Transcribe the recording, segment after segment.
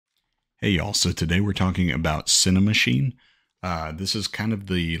Hey y'all, so today we're talking about Cinemachine. This is kind of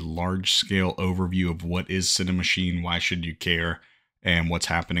the large scale overview of what is Cinemachine, why should you care, and what's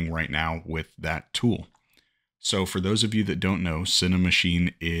happening right now with that tool. So for those of you that don't know,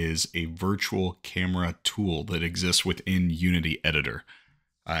 Cinemachine is a virtual camera tool that exists within Unity Editor.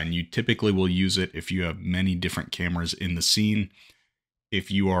 And you typically will use it if you have many different cameras in the scene. If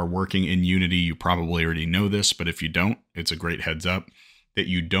you are working in Unity, you probably already know this, but if you don't, it's a great heads up that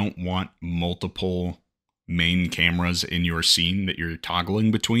you don't want multiple main cameras in your scene that you're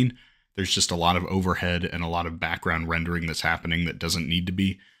toggling between. There's just a lot of overhead and a lot of background rendering that's happening that doesn't need to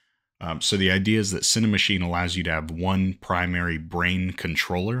be. So the idea is that Cinemachine allows you to have one primary brain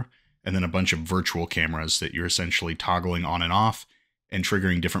controller and then a bunch of virtual cameras that you're essentially toggling on and off and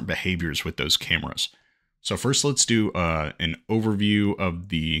triggering different behaviors with those cameras. So first let's do an overview of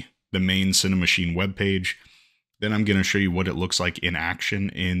the main Cinemachine webpage. Then I'm going to show you what it looks like in action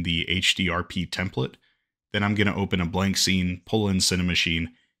in the HDRP template. Then I'm going to open a blank scene, pull in Cinemachine,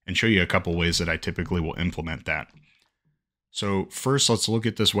 and show you a couple ways that I typically will implement that. So first, let's look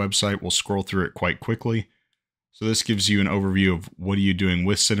at this website. We'll scroll through it quite quickly. So this gives you an overview of what are you doing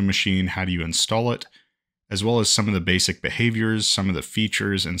with Cinemachine, how do you install it, as well as some of the basic behaviors, some of the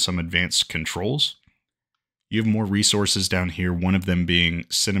features, and some advanced controls. You have more resources down here, one of them being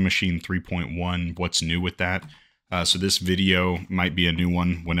Cinemachine 3.1, what's new with that. So this video might be a new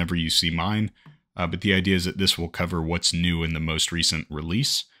one whenever you see mine, but the idea is that this will cover what's new in the most recent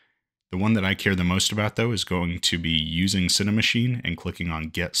release. The one that I care the most about, though, is going to be using Cinemachine and clicking on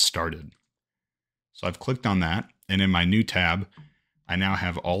Get Started. So I've clicked on that, and in my new tab, I now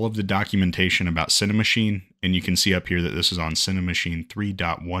have all of the documentation about Cinemachine, and you can see up here that this is on Cinemachine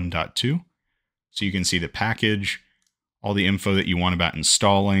 3.1.2. So you can see the package, all the info that you want about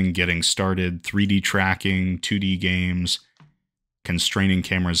installing, getting started, 3D tracking, 2D games, constraining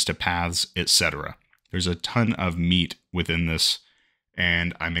cameras to paths, etc. There's a ton of meat within this,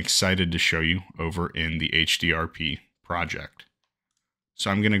 and I'm excited to show you over in the HDRP project. So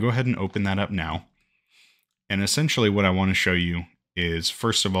I'm going to go ahead and open that up now. And essentially what I want to show you is,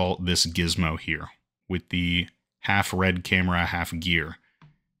 first of all, this gizmo here with the half red camera, half gear.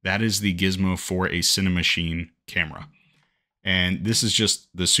 That is the gizmo for a Cinemachine camera. And this is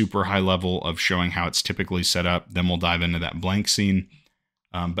just the super high level of showing how it's typically set up. Then we'll dive into that blank scene.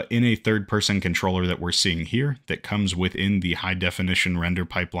 But in a third-person controller that we're seeing here that comes within the high-definition render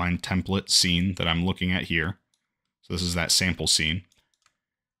pipeline template scene that I'm looking at here. So this is that sample scene.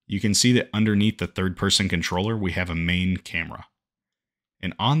 You can see that underneath the third-person controller, we have a main camera.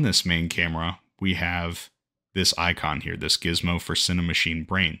 And on this main camera, we have this icon here, this gizmo for Cinemachine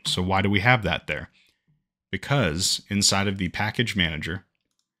Brain. So why do we have that there? Because inside of the package manager,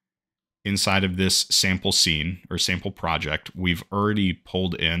 inside of this sample scene or sample project, we've already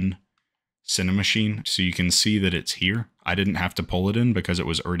pulled in Cinemachine. So you can see that it's here. I didn't have to pull it in because it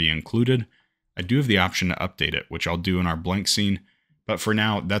was already included. I do have the option to update it, which I'll do in our blank scene. But for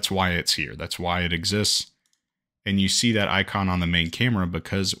now, that's why it's here. That's why it exists. And you see that icon on the main camera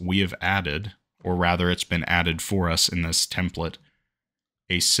because we have added, or rather it's been added for us in this template,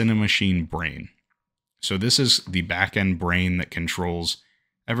 a Cinemachine Brain. So this is the back-end brain that controls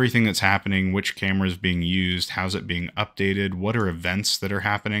everything that's happening, which camera is being used, how's it being updated, what are events that are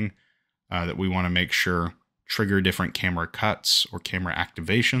happening that we want to make sure trigger different camera cuts or camera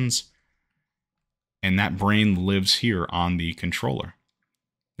activations. And that brain lives here on the controller.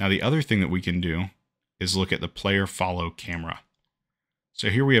 Now the other thing that we can do is look at the player follow camera. So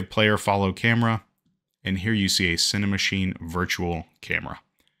here we have player follow camera, and here you see a Cinemachine virtual camera.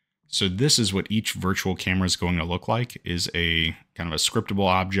 So this is what each virtual camera is going to look like, is a kind of a scriptable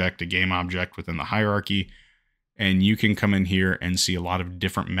object, a game object within the hierarchy. And you can come in here and see a lot of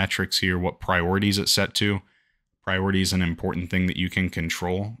different metrics here, what priorities it's set to. Priority is an important thing that you can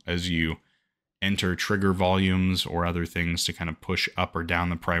control as you enter trigger volumes or other things to kind of push up or down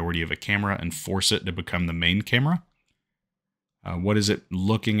the priority of a camera and force it to become the main camera. What is it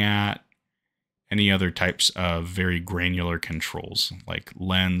looking at? Any other types of very granular controls like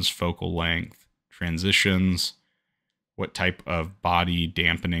lens, focal length, transitions. What type of body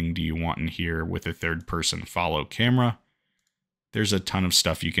dampening do you want in here with a third-person follow camera? There's a ton of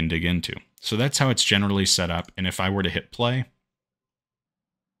stuff you can dig into. So that's how it's generally set up. And if I were to hit play,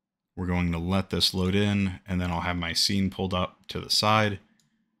 we're going to let this load in, and then I'll have my scene pulled up to the side.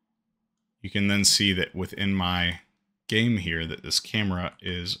 You can then see that within my game here that this camera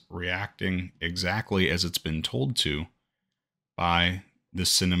is reacting exactly as it's been told to by the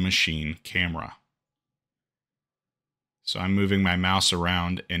Cinemachine camera. So I'm moving my mouse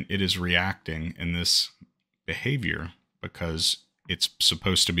around and it is reacting in this behavior because it's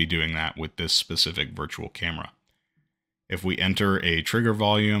supposed to be doing that with this specific virtual camera. If we enter a trigger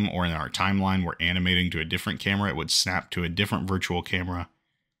volume or in our timeline we're animating to a different camera, it would snap to a different virtual camera,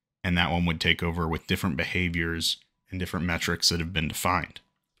 and that one would take over with different behaviors and different metrics that have been defined.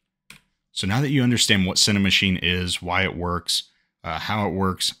 So now that you understand what Cinemachine is, why it works, how it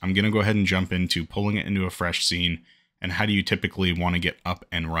works, I'm going to go ahead and jump into pulling it into a fresh scene and how do you typically want to get up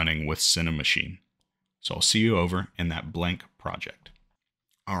and running with Cinemachine. So I'll see you over in that blank project.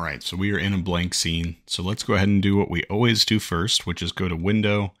 All right, so we are in a blank scene. So let's go ahead and do what we always do first, which is go to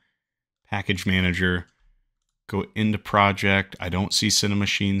Window, Package Manager, go into Project. I don't see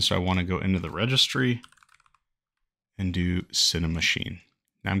Cinemachine, so I want to go into the registry and do Cinemachine.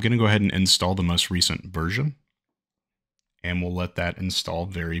 Now I'm going to go ahead and install the most recent version, and we'll let that install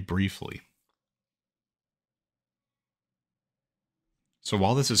very briefly. So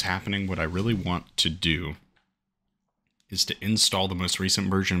while this is happening, what I really want to do is to install the most recent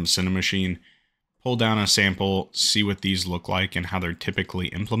version of Cinemachine, pull down a sample, see what these look like and how they're typically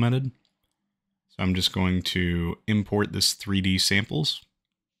implemented. So I'm just going to import this 3D samples.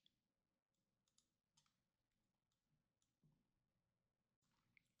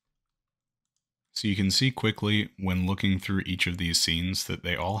 So you can see quickly when looking through each of these scenes that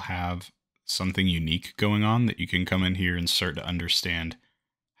they all have something unique going on that you can come in here and start to understand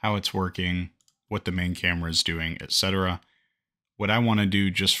how it's working, what the main camera is doing, etc. What I want to do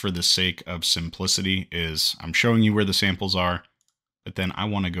just for the sake of simplicity is I'm showing you where the samples are, but then I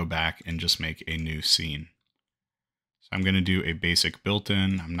want to go back and just make a new scene. So I'm going to do a basic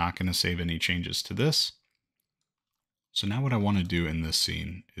built-in. I'm not going to save any changes to this. So now what I want to do in this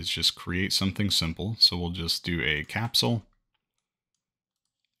scene is just create something simple. So we'll just do a capsule.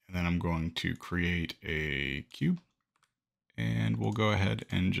 And then I'm going to create a cube. And we'll go ahead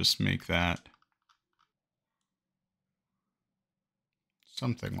and just make that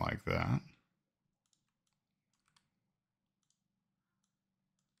something like that.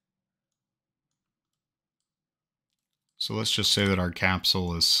 So let's just say that our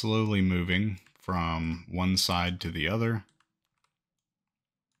capsule is slowly moving from one side to the other.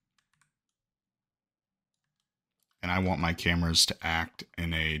 And I want my cameras to act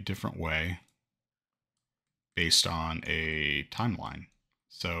in a different way based on a timeline.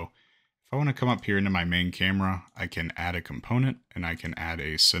 So if I want to come up here into my main camera, I can add a component and I can add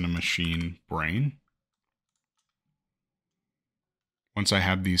a Cinemachine brain. Once I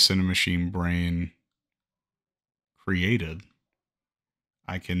have the Cinemachine brain created,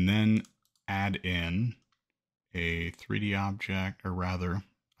 I can then add in a 3D object, or rather,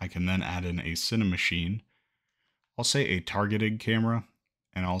 I can then add in a Cinemachine. I'll say a targeted camera,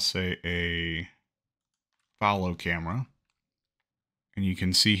 and I'll say a follow camera. And you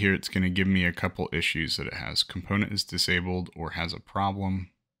can see here it's going to give me a couple issues that it has. Component is disabled or has a problem.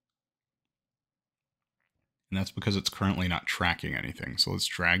 And that's because it's currently not tracking anything. So let's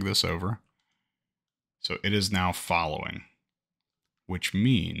drag this over. So it is now following, which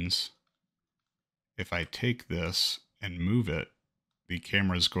means if I take this and move it, the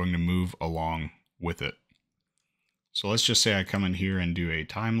camera is going to move along with it. So let's just say I come in here and do a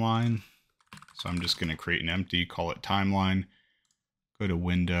timeline. So I'm just going to create an empty, call it timeline, go to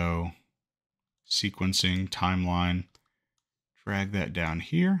Window, Sequencing, Timeline, drag that down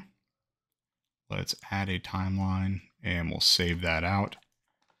here. Let's add a timeline and we'll save that out.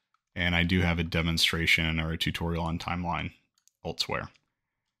 And I do have a demonstration or a tutorial on timeline elsewhere.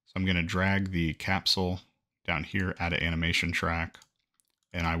 So I'm going to drag the capsule down here, add an animation track,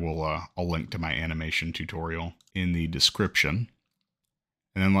 and I'll link to my animation tutorial in the description.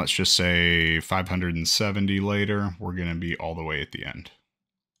 And then let's just say 570 later, we're going to be all the way at the end.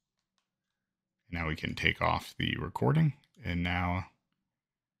 Now we can take off the recording, and now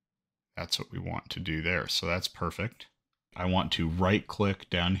that's what we want to do there. So that's perfect. I want to right click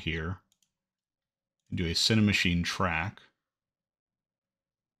down here and do a Cinemachine track.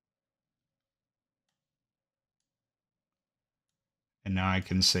 And now I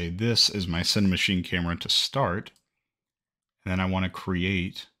can say this is my Cinemachine camera to start. And then I want to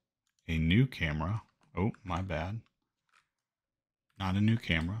create a new camera. Oh, my bad. Not a new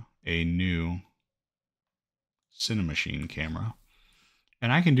camera, a new Cinemachine camera.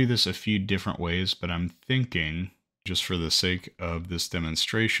 And I can do this a few different ways, but I'm thinking just for the sake of this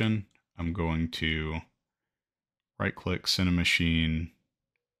demonstration, I'm going to right click Cinemachine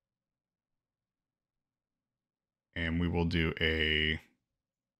and we will do a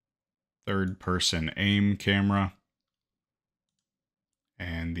third person aim camera.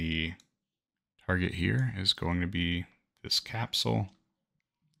 And the target here is going to be this capsule.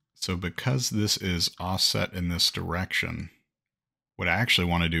 So because this is offset in this direction, what I actually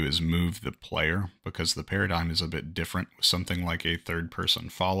want to do is move the player, because the paradigm is a bit different with something like a third-person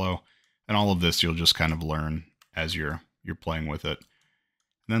follow. And all of this you'll just kind of learn as you're playing with it.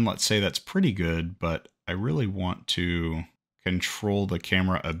 And then let's say that's pretty good, but I really want to control the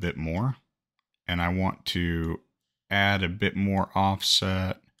camera a bit more. And I want to add a bit more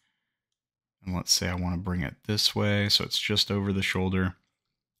offset. And let's say I want to bring it this way, so it's just over the shoulder.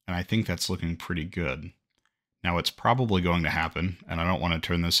 And I think that's looking pretty good. Now what's probably going to happen, and I don't want to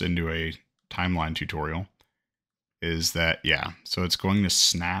turn this into a timeline tutorial, is that, yeah, so it's going to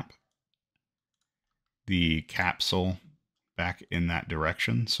snap the capsule back in that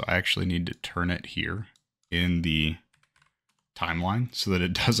direction. So I actually need to turn it here in the timeline so that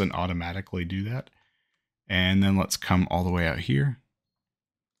it doesn't automatically do that. And then let's come all the way out here.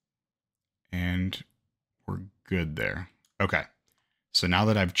 And we're good there. Okay. So now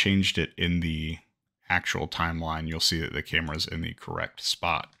that I've changed it in the actual timeline, you'll see that the camera's in the correct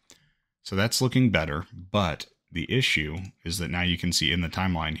spot. So that's looking better, but the issue is that now you can see in the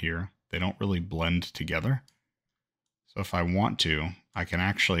timeline here, they don't really blend together. So if I want to, I can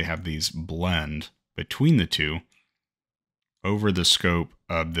actually have these blend between the two over the scope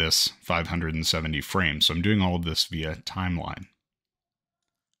of this 570 frames. So I'm doing all of this via timeline.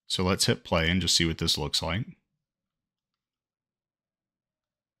 So let's hit play and just see what this looks like.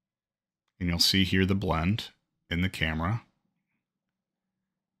 And you'll see here the blend in the camera.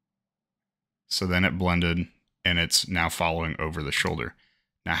 So then it blended and it's now following over the shoulder.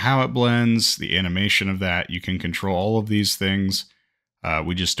 Now how it blends, the animation of that, you can control all of these things.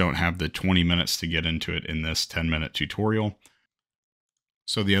 We just don't have the 20 minutes to get into it in this 10-minute tutorial.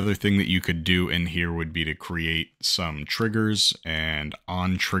 So the other thing that you could do in here would be to create some triggers, and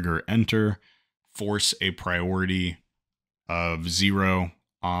on trigger enter, force a priority of 0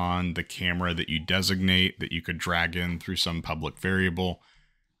 on the camera that you designate that you could drag in through some public variable.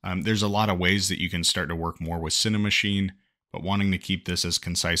 There's a lot of ways that you can start to work more with Cinemachine, but wanting to keep this as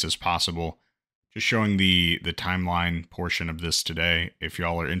concise as possible, just showing the timeline portion of this today. If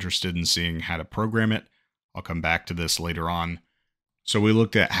y'all are interested in seeing how to program it, I'll come back to this later on. So we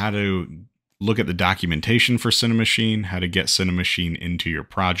looked at how to look at the documentation for Cinemachine, how to get Cinemachine into your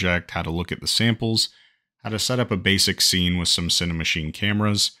project, how to look at the samples, how to set up a basic scene with some Cinemachine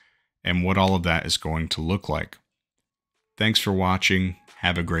cameras, and what all of that is going to look like. Thanks for watching.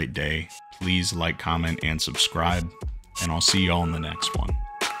 Have a great day. Please like, comment, and subscribe, and I'll see y'all in the next one.